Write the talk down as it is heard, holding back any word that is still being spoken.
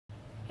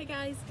Hey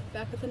guys,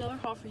 back with another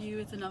haul for you.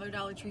 It's another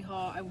Dollar Tree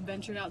haul. I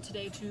ventured out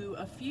today to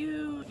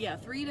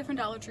three different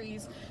Dollar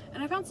Trees,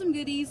 and I found some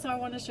goodies, so I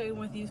want to share them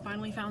with you.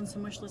 Finally found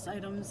some wish list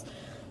items,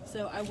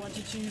 so I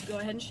wanted to go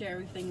ahead and share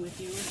everything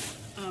with you.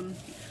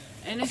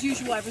 And as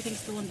usual, everything's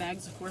still in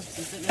bags, of course,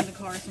 because I'm sitting in the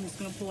car, so I'm just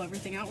going to pull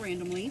everything out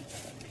randomly.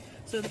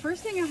 So the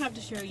first thing I have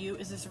to show you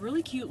is this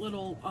really cute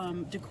little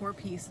decor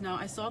piece. Now,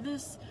 I saw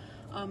this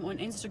on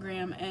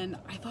Instagram and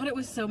I thought it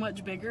was so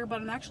much bigger, but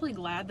I'm actually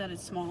glad that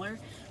it's smaller.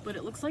 But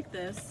it looks like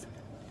this.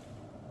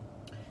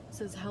 It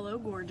says "Hello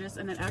Gorgeous,"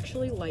 and it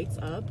actually lights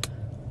up.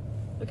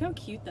 Look how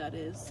cute that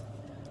is.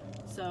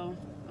 So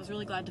I was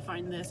really glad to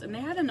find this. And they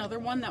had another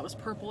one that was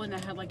purple and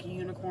it had like a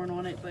unicorn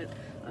on it, but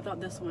I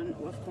thought this one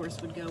of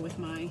course would go with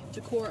my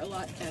decor a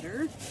lot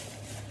better.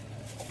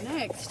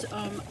 Next,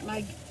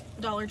 my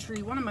Dollar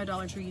Tree, one of my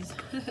Dollar Trees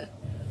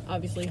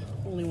obviously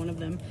only one of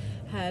them,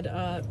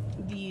 had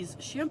these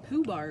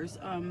shampoo bars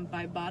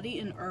by Body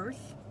and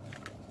Earth.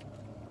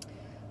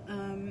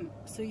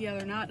 So yeah,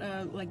 they're not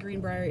like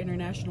Greenbrier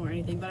International or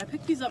anything, but I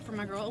picked these up for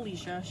my girl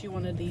Alicia. She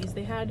wanted these.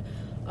 They had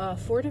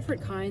 4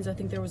 different kinds. I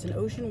think there was an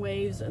Ocean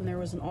Waves and there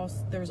was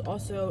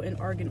also an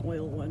Argan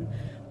Oil one,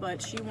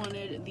 but she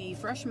wanted the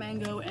Fresh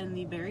Mango and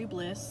the Berry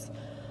Bliss.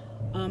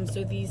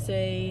 So these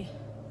say,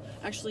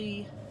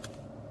 actually,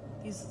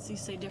 these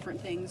say different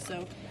things.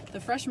 So the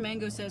Fresh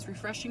Mango says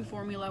refreshing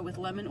formula with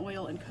lemon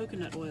oil and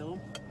coconut oil.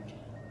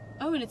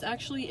 Oh, and it's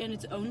actually in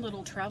its own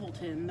little travel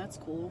tin. That's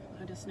cool.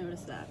 I just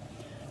noticed that.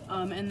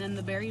 And then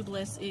the Berry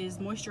Bliss is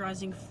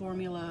moisturizing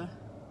formula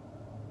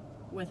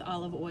with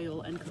olive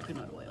oil and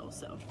coconut oil.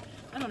 So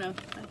I don't know.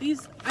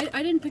 These,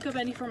 I didn't pick up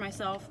any for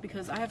myself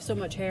because I have so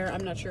much hair.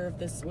 I'm not sure if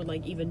this would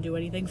like even do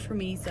anything for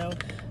me. So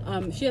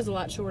she has a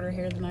lot shorter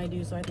hair than I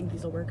do, so I think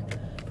these will work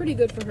pretty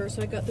good for her.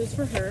 So I got those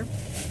for her.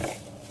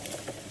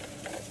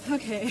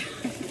 Okay,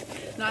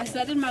 now I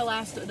said in my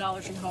last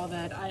Dollar Tree haul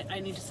that I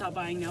need to stop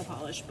buying nail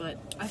polish, but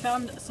I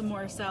found some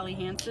more Sally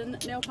Hansen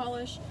nail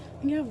polish.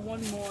 I think I have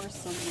one more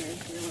somewhere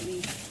here. Let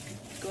me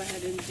go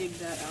ahead and dig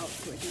that out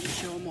so I can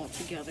show them all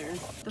together.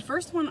 The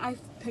first one I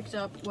picked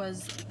up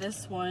was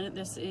this one.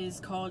 This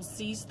is called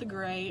Seize the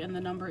Gray, and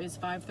the number is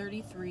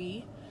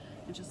 533.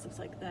 It just looks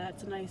like that.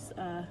 It's a nice,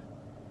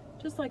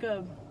 just like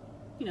a,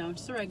 you know,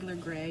 just a regular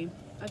gray.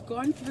 I've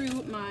gone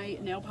through my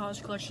nail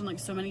polish collection like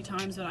so many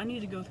times that I need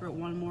to go through it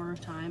one more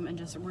time and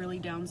just really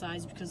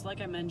downsize, because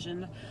like I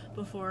mentioned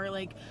before,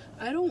 like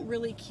I don't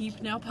really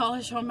keep nail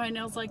polish on my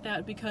nails like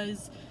that,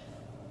 because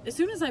as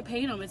soon as I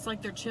paint them, it's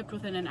like they're chipped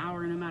within an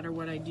hour no matter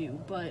what I do.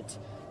 But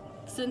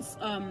since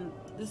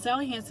the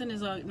Sally Hansen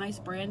is a nice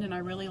brand and I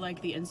really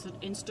like the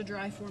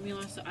Insta-Dry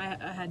formula, so I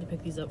had to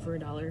pick these up for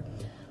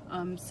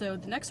 $1. So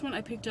the next one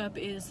I picked up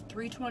is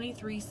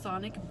 323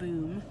 Sonic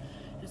Boom.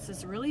 It's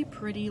this really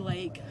pretty,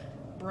 like,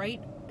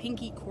 bright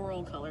pinky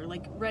coral color,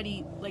 like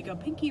a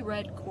pinky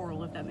red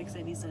coral, if that makes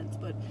any sense.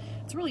 But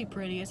it's really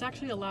pretty. It's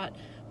actually a lot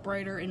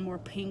brighter and more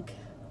pink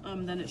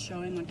than it's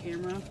showing on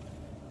camera.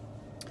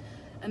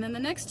 And then the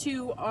next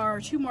two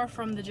are two more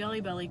from the Jelly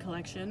Belly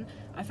collection.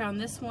 I found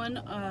this one,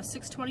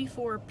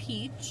 624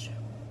 Peach,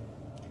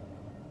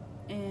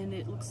 and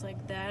it looks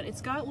like that.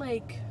 It's got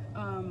like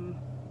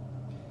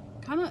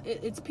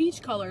it's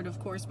peach colored, of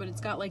course, but it's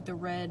got like the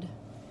red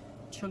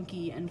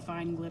chunky and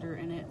fine glitter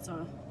in it, so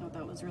I thought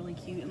that was really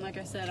cute. And like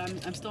I said,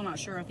 I'm still not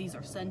sure if these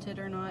are scented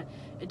or not.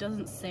 It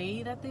doesn't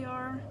say that they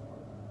are,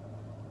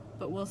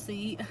 but we'll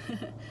see.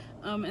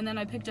 And then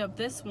I picked up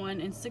this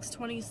one in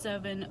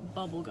 627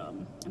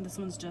 Bubblegum, and this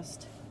one's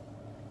just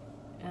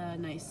a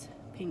nice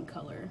pink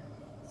color.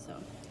 So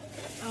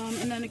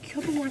and then a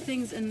couple more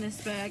things in this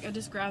bag. I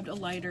just grabbed a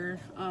lighter.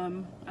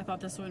 I thought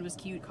this one was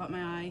cute, caught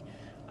my eye.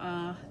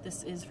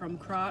 This is from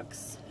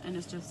Crocs, and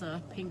it's just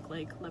a pink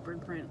like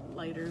leopard print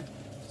lighter.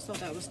 Just thought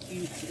that was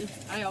cute.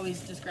 I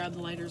always just grab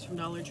the lighters from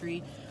Dollar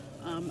Tree.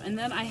 And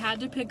then I had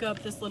to pick up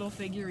this little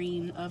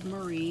figurine of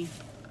Marie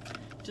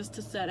just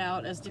to set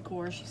out as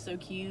decor. She's so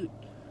cute.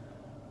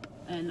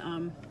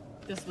 And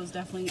this was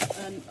definitely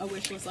a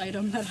wish list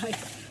item that I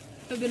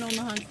have been on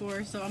the hunt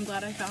for, so I'm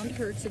glad I found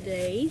her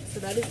today. So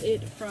that is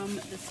it from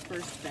this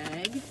first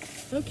bag.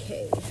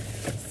 Okay,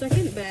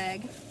 second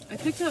bag.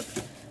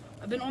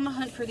 I've been on the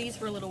hunt for these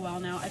for a little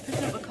while now. I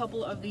picked up a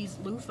couple of these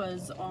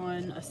loofahs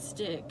on a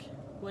stick.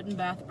 Wooden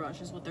bath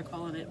brush is what they're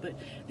calling it. But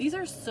these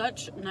are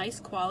such nice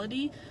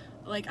quality.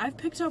 Like, I've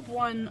picked up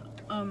one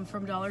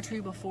from Dollar Tree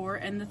before,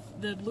 and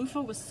the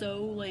loofah was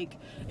so, like,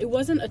 it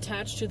wasn't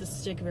attached to the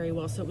stick very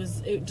well. So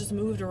it just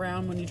moved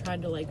around when you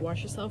tried to, like,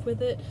 wash yourself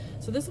with it.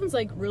 So this one's,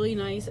 like, really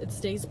nice. It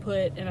stays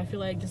put, and I feel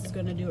like this is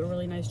going to do a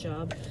really nice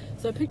job.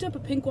 So I picked up a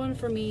pink one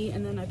for me,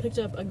 and then I picked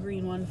up a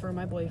green one for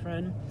my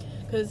boyfriend,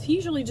 because he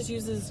usually just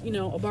uses, you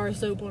know, a bar of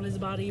soap on his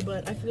body,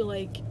 but I feel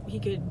like he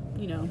could,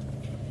 you know,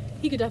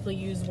 he could definitely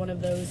use one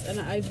of those. And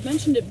I've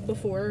mentioned it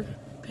before,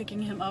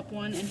 picking him up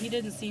one, and he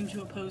didn't seem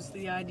to oppose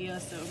the idea,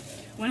 so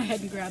went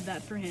ahead and grabbed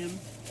that for him.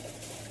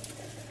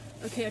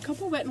 Okay, a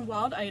couple Wet n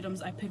Wild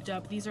items I picked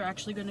up. These are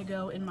actually going to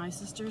go in my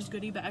sister's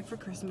goodie bag for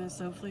Christmas,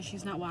 so hopefully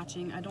she's not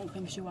watching. I don't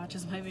think she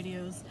watches my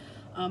videos.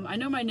 I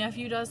know my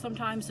nephew does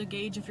sometimes, so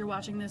Gage, if you're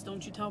watching this,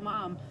 don't you tell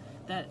Mom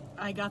that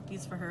I got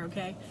these for her,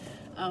 okay?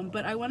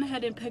 But I went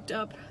ahead and picked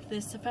up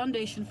this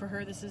foundation for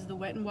her. This is the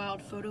Wet n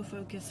Wild Photo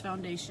Focus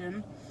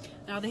Foundation.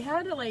 Now they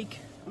had like,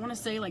 I want to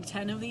say like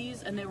 10 of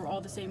these, and they were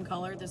all the same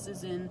color. This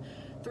is in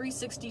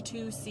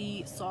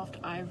 362C Soft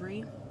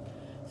Ivory.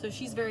 So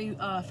she's very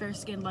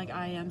fair-skinned like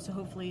I am, so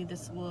hopefully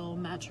this will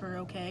match her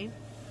okay.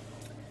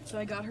 So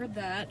I got her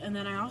that, and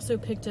then I also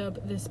picked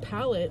up this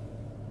palette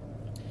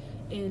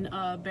in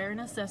Bare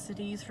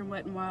Necessities from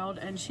Wet n Wild,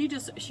 and she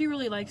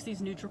really likes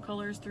these neutral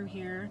colors through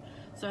here,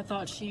 so I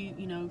thought she,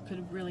 you know,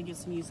 could really get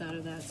some use out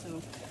of that,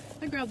 so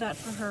I grabbed that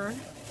for her.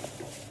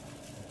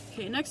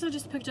 Okay, next I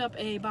just picked up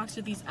a box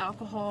of these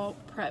alcohol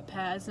prep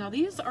pads. Now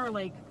these are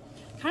like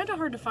kind of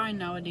hard to find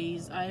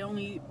nowadays. I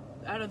only,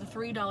 out of the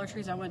 3 Dollar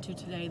Trees I went to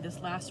today,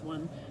 this last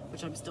one,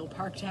 which I'm still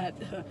parked at,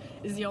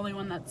 is the only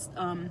one that's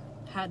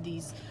had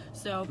these.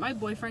 So my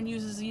boyfriend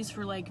uses these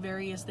for like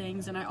various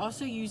things, and I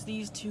also use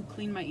these to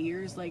clean my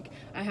ears. Like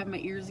I have my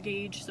ears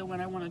gauged, so when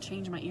I want to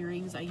change my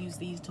earrings, I use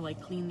these to like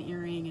clean the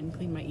earring and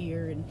clean my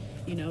ear and,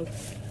 you know,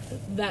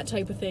 that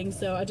type of thing.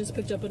 So I just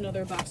picked up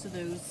another box of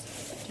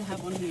those to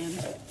have on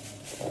hand.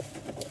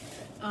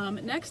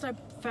 Next I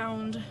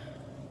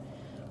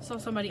saw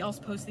somebody else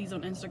post these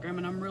on Instagram,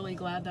 and I'm really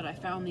glad that I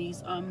found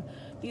these.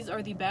 These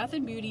are the Bath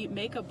 & Beauty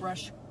Makeup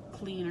Brush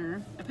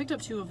Cleaner. I picked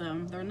up 2 of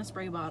them. They're in a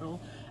spray bottle,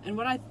 and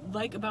what I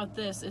like about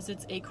this is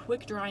it's a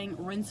quick drying,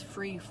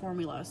 rinse-free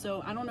formula.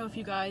 So I don't know if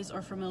you guys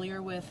are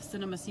familiar with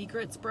Cinema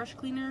Secrets brush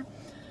cleaner,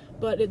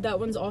 but that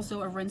one's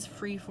also a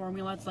rinse-free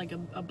formula. It's like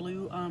a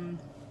blue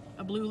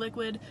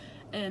liquid,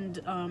 and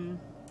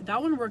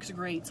that one works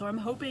great. So I'm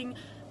hoping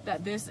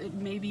that it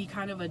may be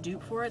kind of a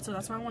dupe for it, so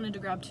that's why I wanted to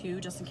grab 2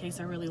 just in case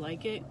I really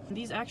like it.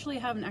 These actually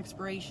have an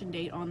expiration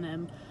date on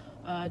them,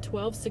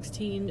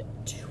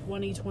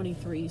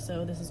 12/16/2023,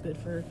 so this is good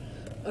for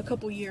a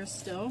couple years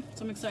still,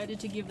 so I'm excited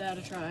to give that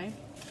a try.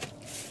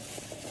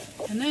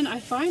 And then I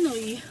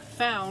finally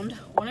found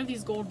one of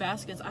these gold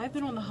baskets. I've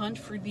been on the hunt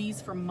for these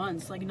for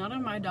months. Like none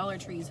of my Dollar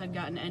Trees had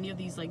gotten any of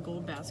these like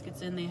gold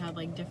baskets in. They had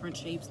like different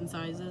shapes and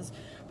sizes,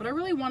 but I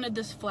really wanted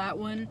this flat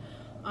one,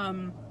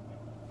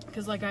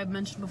 because like I've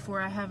mentioned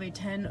before, I have a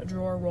 10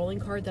 drawer rolling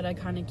cart that I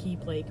kind of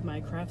keep like my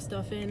craft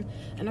stuff in,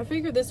 and I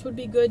figured this would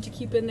be good to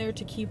keep in there,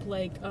 to keep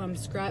like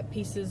scrap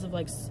pieces of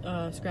like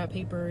scrap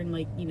paper and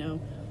like, you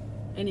know,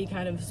 any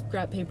kind of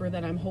scrap paper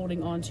that I'm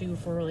holding on to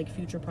for like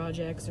future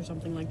projects or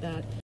something like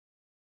that.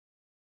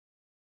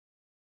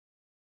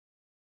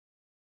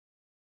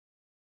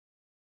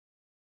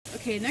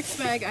 Okay, next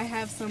bag I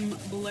have some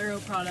Bolero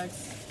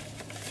products,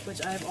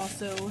 which I've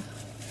also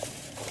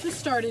just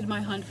started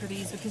my hunt for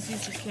these because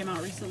these just came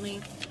out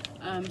recently.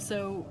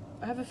 So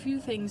I have a few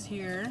things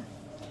here.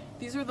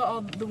 These are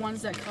all the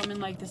ones that come in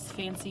like this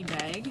fancy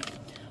bag.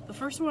 The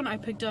first one I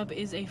picked up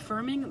is a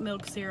firming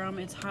milk serum.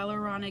 It's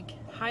hyaluronic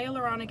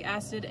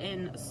acid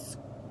and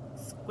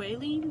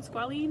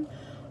squalene,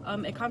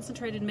 a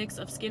concentrated mix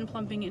of skin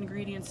plumping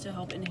ingredients to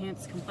help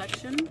enhance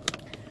complexion.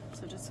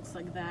 So it just looks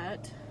like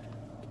that.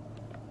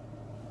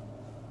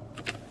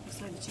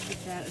 Excited to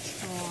give that a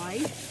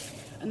try.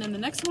 And then the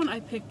next one I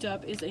picked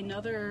up is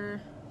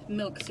another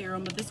milk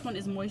serum, but this one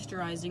is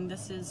moisturizing.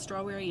 This is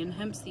strawberry and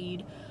hemp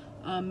seed,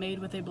 made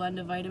with a blend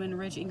of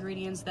vitamin-rich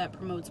ingredients that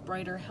promotes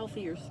brighter,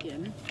 healthier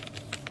skin.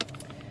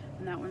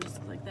 And that one just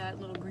looks like that,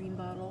 little green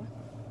bottle.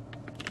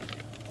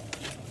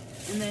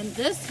 And then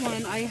this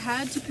one, I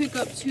had to pick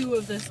up 2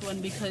 of this one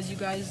because you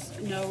guys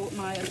know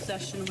my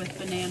obsession with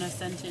banana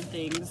scented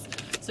things.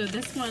 So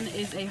this one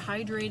is a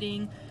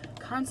hydrating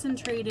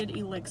concentrated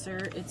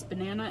elixir. It's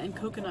banana and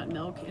coconut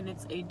milk, and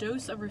it's a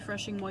dose of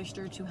refreshing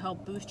moisture to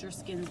help boost your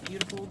skin's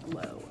beautiful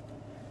glow.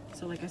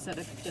 So like I said,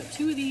 I picked up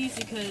 2 of these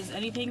because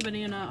anything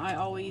banana I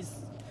always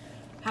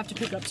have to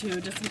pick up 2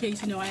 just in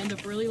case, you know, I end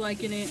up really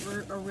liking it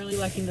or really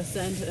liking the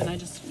scent, and I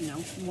just, you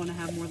know, want to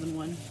have more than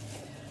one.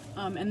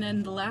 And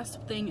then the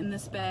last thing in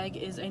this bag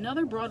is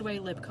another Broadway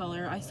lip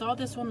color. I saw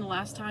this one the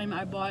last time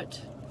I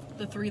bought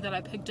the 3 that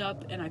I picked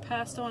up, and I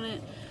passed on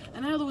it,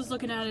 and I was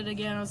looking at it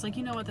again. I was like,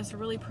 you know what, that's a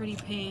really pretty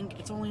pink.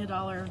 It's only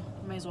 $1.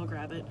 Might as well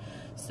grab it.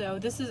 So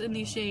this is in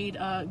the shade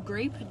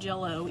Grape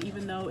Jello,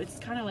 even though it's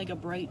kind of like a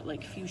bright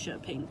like fuchsia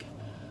pink.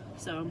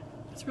 So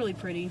it's really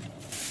pretty.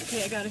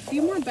 Okay, I got a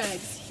few more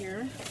bags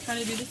here. I'm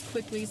trying to do this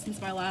quickly since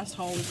my last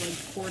haul was like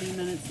 40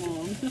 minutes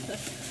long.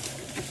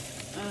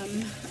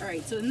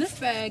 Alright, so in this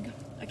bag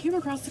I came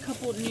across a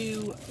couple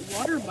new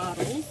water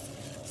bottles.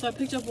 So I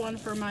picked up one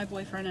for my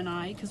boyfriend and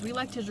I because we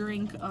like to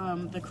drink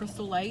the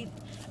Crystal Light,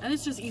 and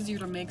it's just easier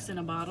to mix in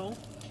a bottle.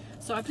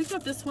 So I picked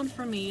up this one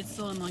for me. It's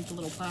still in like the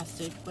little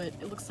plastic, but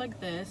it looks like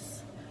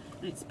this,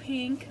 and it's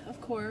pink, of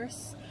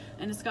course,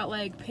 and it's got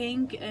like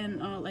pink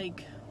and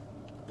like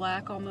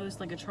black,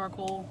 almost like a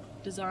charcoal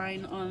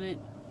design on it.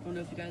 I don't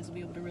know if you guys will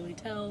be able to really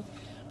tell,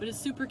 but it's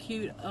super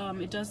cute.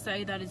 It does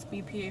say that it's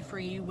BPA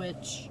free,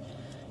 which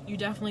you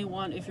definitely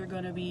want if you're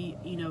going to be,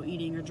 you know,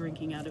 eating or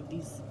drinking out of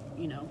these,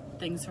 you know,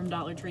 things from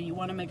Dollar Tree. You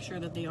want to make sure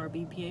that they are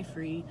BPA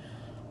free.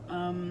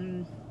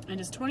 and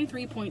it's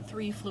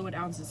 23.3 fluid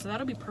ounces. So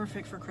that'll be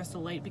perfect for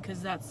Crystal Light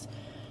because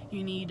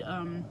you need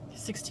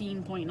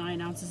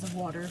 16.9 ounces of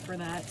water for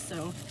that.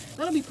 So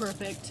that'll be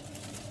perfect.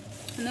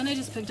 And then I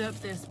just picked up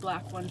this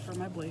black one for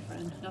my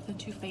boyfriend. Nothing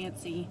too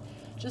fancy,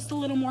 just a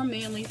little more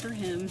manly for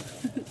him.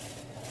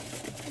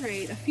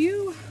 Alright, a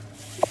few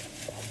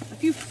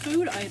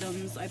food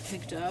items I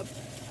picked up.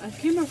 I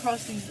came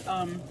across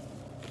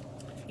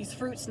these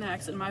fruit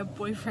snacks, and my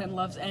boyfriend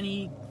loves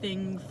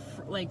anything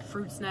like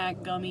fruit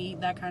snack, gummy,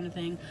 that kind of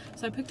thing.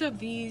 So I picked up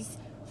these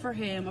for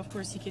him. Of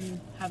course, he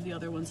can have the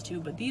other ones too,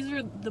 but these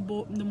are the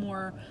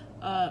more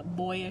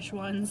boyish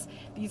ones.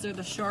 These are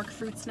the shark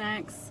fruit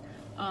snacks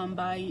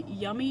by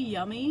Yummy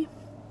Yummy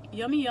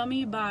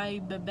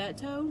by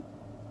Bebeto.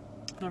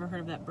 Never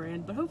heard of that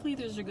brand, but hopefully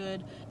these are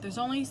good. There's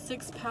only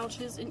 6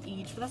 pouches in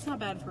each, but that's not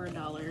bad for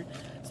 $1.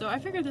 So I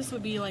figured this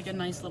would be like a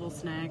nice little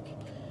snack.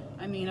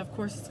 I mean, of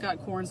course it's got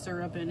corn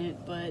syrup in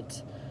it,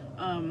 but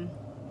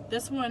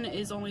this one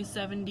is only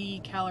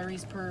 70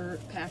 calories per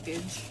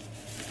package.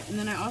 And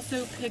then I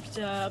also picked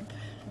up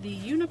the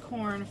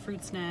unicorn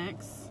fruit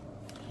snacks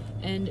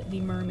and the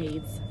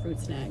mermaids fruit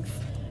snacks.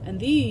 And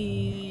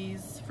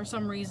these, for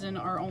some reason,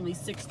 are only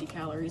 60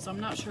 calories. I'm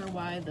not sure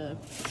why the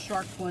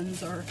shark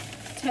ones are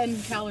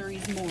 10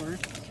 calories more.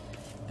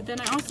 But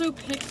then I also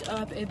picked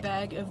up a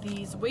bag of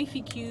these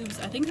Wafy Cubes.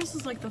 I think this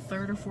is like the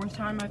 3rd or 4th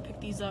time I picked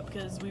these up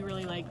because we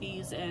really like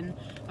these. And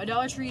my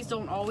Dollar Trees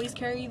don't always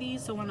carry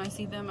these, so when I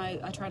see them, I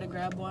try to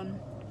grab 1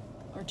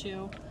 or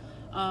 2.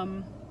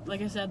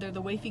 Like I said, they're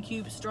the Wafy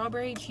Cube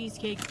strawberry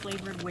cheesecake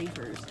flavored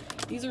wafers.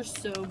 These are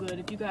so good.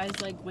 If you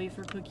guys like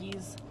wafer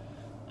cookies,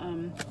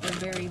 they're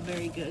very,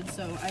 very good.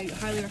 So I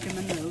highly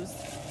recommend those.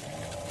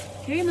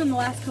 Okay, and then the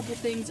last couple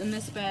things in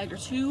this bag are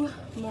 2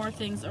 more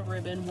things of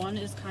ribbon. One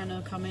is kind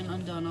of coming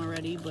undone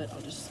already, but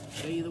I'll just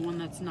show you the one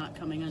that's not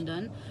coming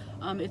undone.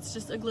 It's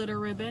just a glitter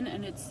ribbon,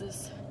 and it's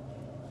this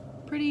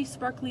pretty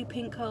sparkly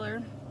pink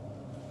color.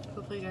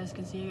 Hopefully you guys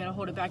can see. I gotta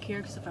hold it back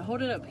here because if I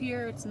hold it up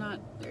here, it's not.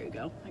 There you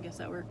go. I guess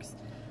that works.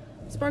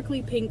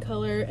 Sparkly pink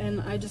color, and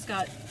I just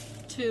got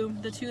 2.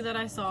 The 2 that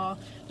I saw.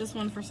 This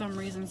one, for some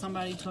reason,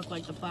 somebody took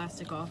like the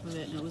plastic off of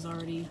it, and it was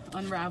already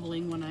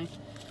unraveling when I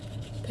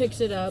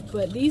picked it up.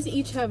 But these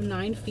each have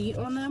 9 feet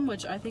on them,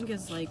 which I think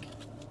is like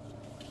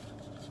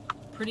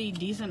pretty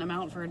decent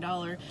amount for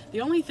 $1. The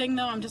only thing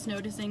though I'm just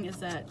noticing is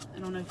that, I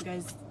don't know if you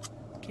guys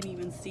can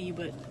even see,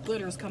 but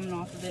glitter is coming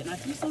off of it, and I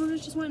think some of it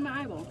just went in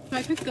my eyeball. So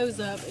I picked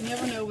those up, and you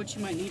never know what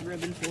you might need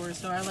ribbon for,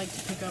 so I like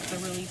to pick up the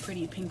really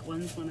pretty pink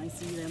ones when I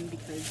see them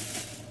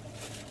because,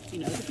 you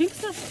know, the pink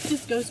stuff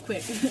just goes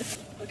quick.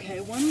 Okay,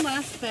 one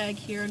last bag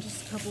here, and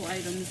just a couple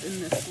items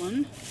in this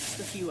one, just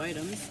a few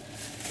items.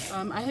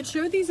 I had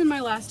showed these in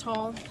my last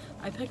haul.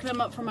 I picked them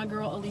up for my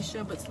girl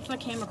Alicia, but since I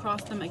came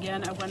across them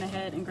again, I went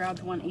ahead and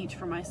grabbed 1 each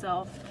for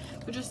myself.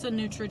 They're just the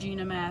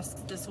Neutrogena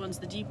masks. This one's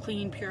the Deep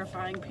Clean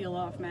Purifying Peel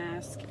Off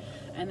Mask,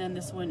 and then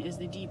this one is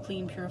the Deep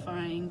Clean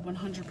Purifying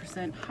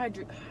 100%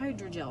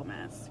 Hydrogel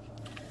Mask.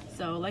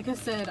 So like I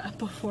said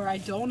before, I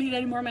don't need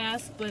any more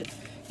masks, but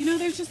you know,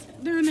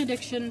 they're an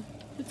addiction.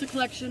 It's a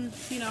collection,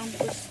 you know,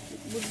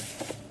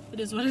 it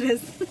is what it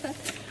is.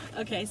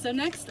 Okay, so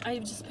next I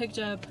just picked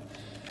up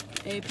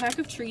a pack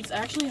of treats. I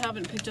actually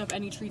haven't picked up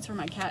any treats for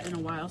my cat in a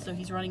while, so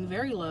he's running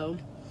very low.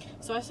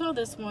 So I saw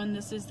this one.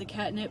 This is the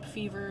Catnip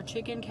Fever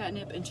Chicken,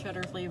 Catnip, and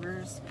Cheddar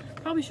flavors.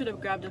 Probably should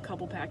have grabbed a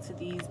couple packs of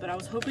these, but I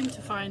was hoping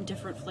to find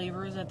different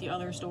flavors at the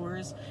other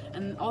stores,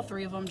 and all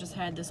 3 of them just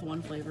had this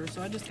one flavor,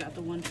 so I just got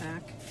the 1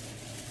 pack.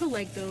 I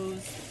like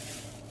those.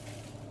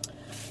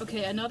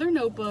 Okay, another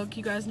notebook.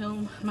 You guys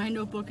know my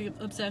notebook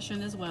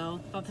obsession as well.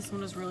 Thought this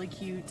one was really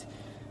cute.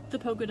 The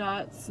polka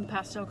dots and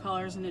pastel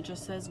colors, and it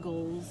just says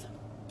goals.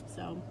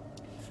 So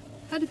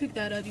had to pick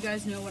that up. You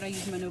guys know what I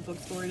use my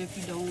notebooks for, and if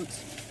you don't,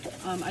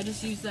 I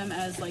just use them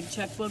as like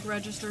checkbook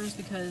registers,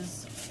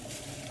 because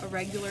a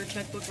regular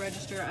checkbook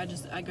register,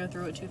 I go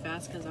through it too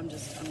fast because I'm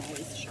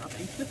always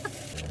shopping.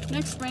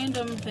 Next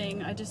random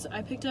thing, I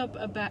picked up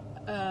a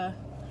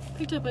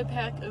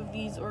pack of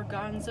these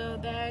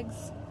organza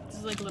bags. This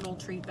is like little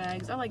treat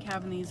bags. I like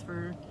having these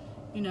for,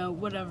 you know,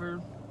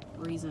 whatever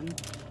reason,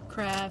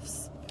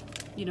 crafts.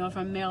 You know, if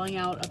I'm mailing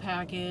out a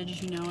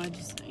package, you know,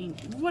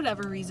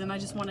 whatever reason, I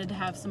just wanted to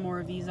have some more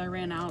of these. I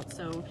ran out,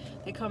 so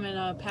they come in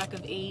a pack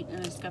of 8,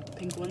 and I just got the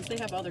pink ones. They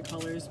have other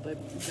colors, but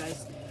you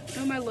guys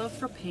know my love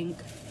for pink.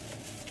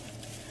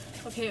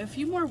 Okay, a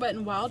few more Wet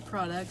n Wild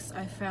products.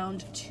 I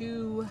found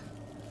 2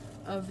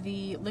 of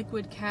the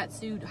Liquid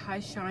Catsuit High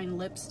Shine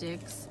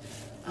lipsticks.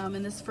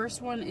 And this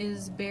first one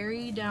is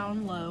Berry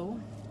Down Low.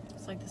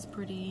 It's like this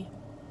pretty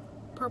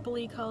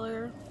purpley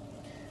color.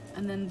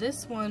 And then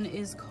this one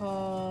is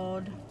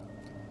called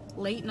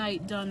Late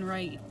Night Done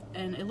Right,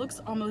 and it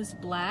looks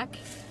almost black,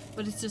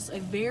 but it's just a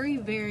very,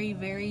 very,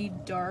 very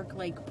dark,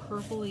 like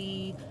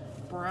purpley,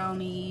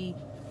 browny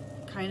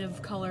kind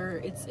of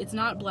color. It's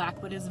not black,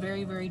 but it's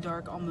very, very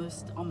dark,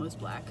 almost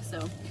black.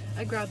 So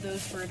I grabbed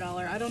those for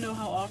 $1. I don't know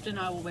how often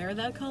I will wear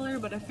that color,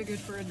 but I figured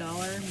for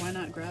 $1, why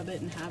not grab it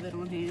and have it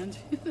on hand.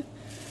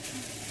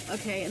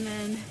 Okay, and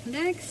then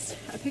next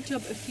I picked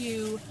up a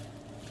few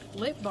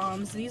lip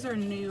balms. These are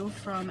new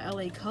from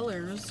LA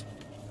Colors.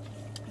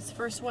 This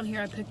first one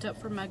here I picked up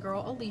from my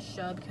girl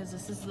Alicia because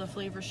this is the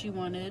flavor she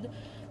wanted.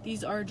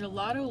 These are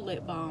gelato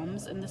lip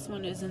balms, and this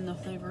one is in the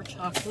flavor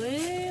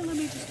chocolate. Let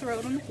me just throw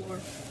it on the floor.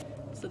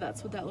 So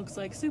that's what that looks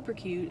like. Super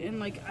cute. And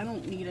like, I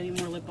don't need any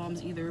more lip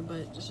balms either, but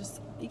it's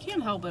just, you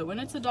can't help it. When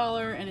it's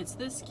 $1 and it's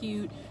this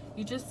cute,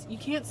 you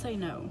can't say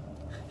no.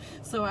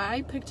 So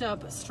I picked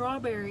up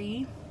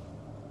strawberry,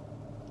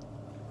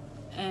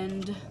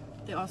 and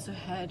they also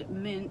had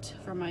mint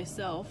for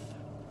myself.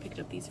 Picked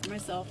up these for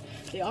myself.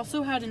 They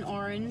also had an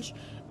orange,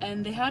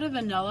 and they had a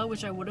vanilla,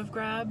 which I would have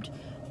grabbed,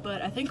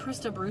 but I think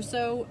Krista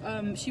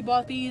Brusso, she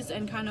bought these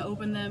and kind of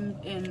opened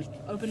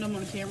them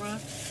on camera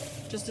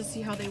just to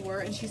see how they were,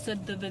 and she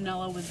said the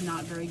vanilla was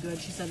not very good.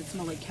 She said it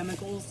smelled like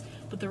chemicals,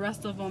 but the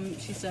rest of them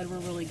she said were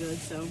really good,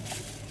 so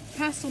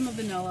passed on the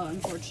vanilla,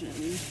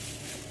 unfortunately.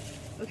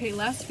 Okay,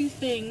 last few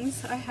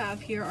things I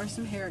have here are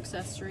some hair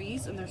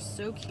accessories, and they're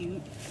so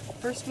cute.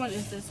 First one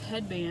is this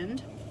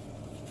headband.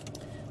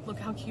 Look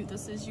how cute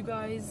this is, you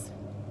guys.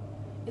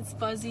 It's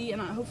fuzzy,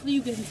 and hopefully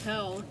you can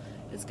tell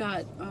it's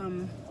got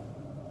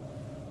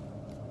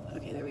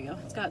okay, there we go.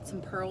 It's got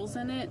some pearls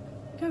in it.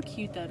 Look how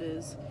cute that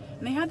is.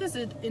 And they had this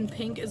in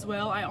pink as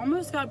well. I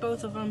almost got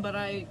both of them, but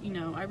I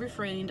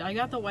refrained. I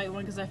got the white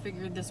one because I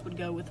figured this would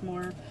go with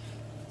more.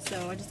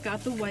 So I just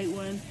got the white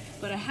one,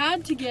 but I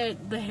had to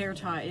get the hair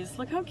ties.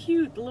 Look how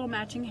cute, the little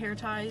matching hair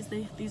ties.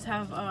 These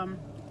have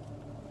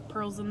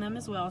pearls in them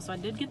as well. So I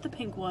did get the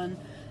pink one,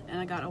 and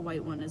I got a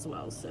white one as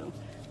well. So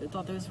I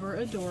thought those were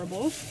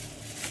adorable.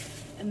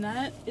 And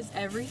that is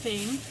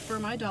everything for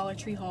my Dollar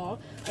Tree haul.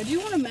 I do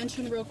want to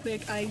mention real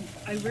quick, I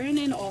ran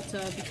in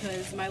Ulta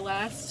because my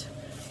last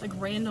like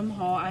random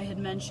haul I had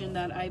mentioned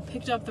that I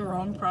picked up the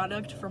wrong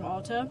product from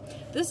Ulta.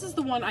 This is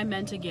the one I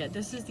meant to get.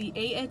 This is the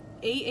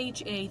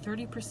AHA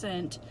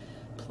 30%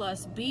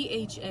 plus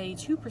BHA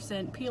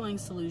 2% peeling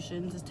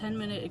solutions. It's a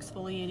 10-minute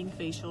exfoliating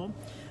facial.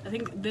 I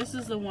think this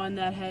is the one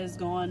that has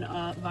gone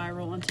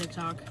viral on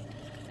TikTok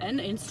and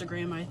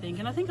Instagram, I think,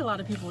 and I think a lot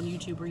of people on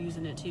YouTube are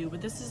using it too,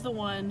 but this is the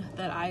one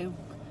that I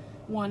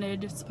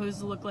wanted. It's supposed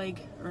to look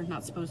like, or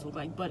not supposed to look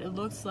like, but it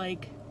looks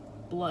like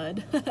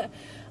blood.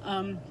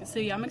 So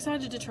yeah, I'm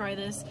excited to try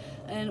this.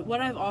 And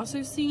what I've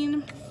also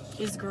seen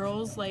is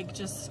girls like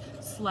just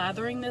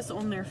slathering this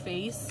on their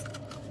face,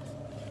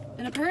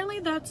 and apparently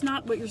that's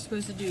not what you're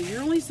supposed to do.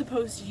 You're only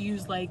supposed to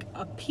use like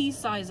a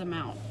pea-size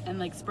amount and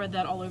like spread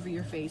that all over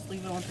your face,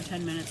 leave it on for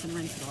 10 minutes and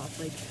rinse it off.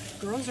 Like,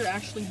 girls are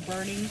actually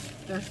burning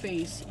their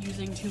face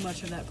using too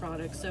much of that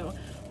product, so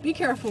be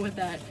careful with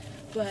that.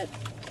 But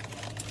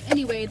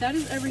anyway, that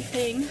is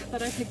everything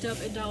that I picked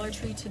up at Dollar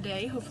Tree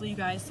today. Hopefully you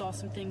guys saw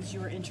some things you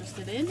were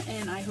interested in,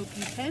 and I hope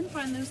you can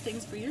find those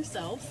things for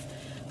yourselves.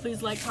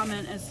 Please like,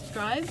 comment, and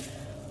subscribe,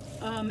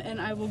 and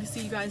I will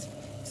see you guys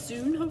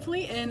soon,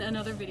 hopefully, in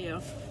another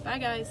video. Bye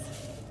guys.